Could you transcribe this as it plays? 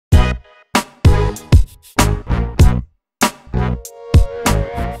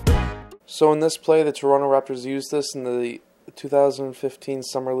So in this play, the Toronto Raptors used this in the 2015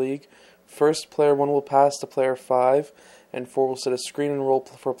 Summer League. First, player 1 will pass to player 5, and 4 will set a screen and roll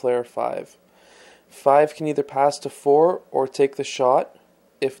for player 5. 5 can either pass to 4 or take the shot.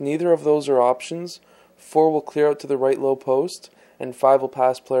 If neither of those are options, 4 will clear out to the right low post, and 5 will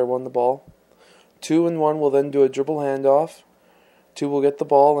pass player 1 the ball. 2 and 1 will then do a dribble handoff. 2 will get the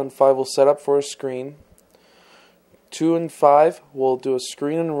ball, and 5 will set up for a screen. 2 and 5 will do a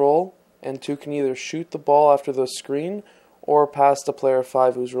screen and roll, and 2 can either shoot the ball after the screen or pass to player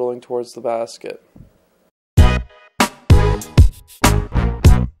 5 who's rolling towards the basket.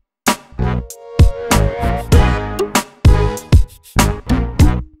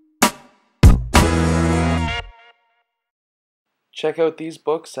 Check out these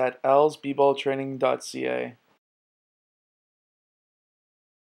books at alsbballtraining.ca.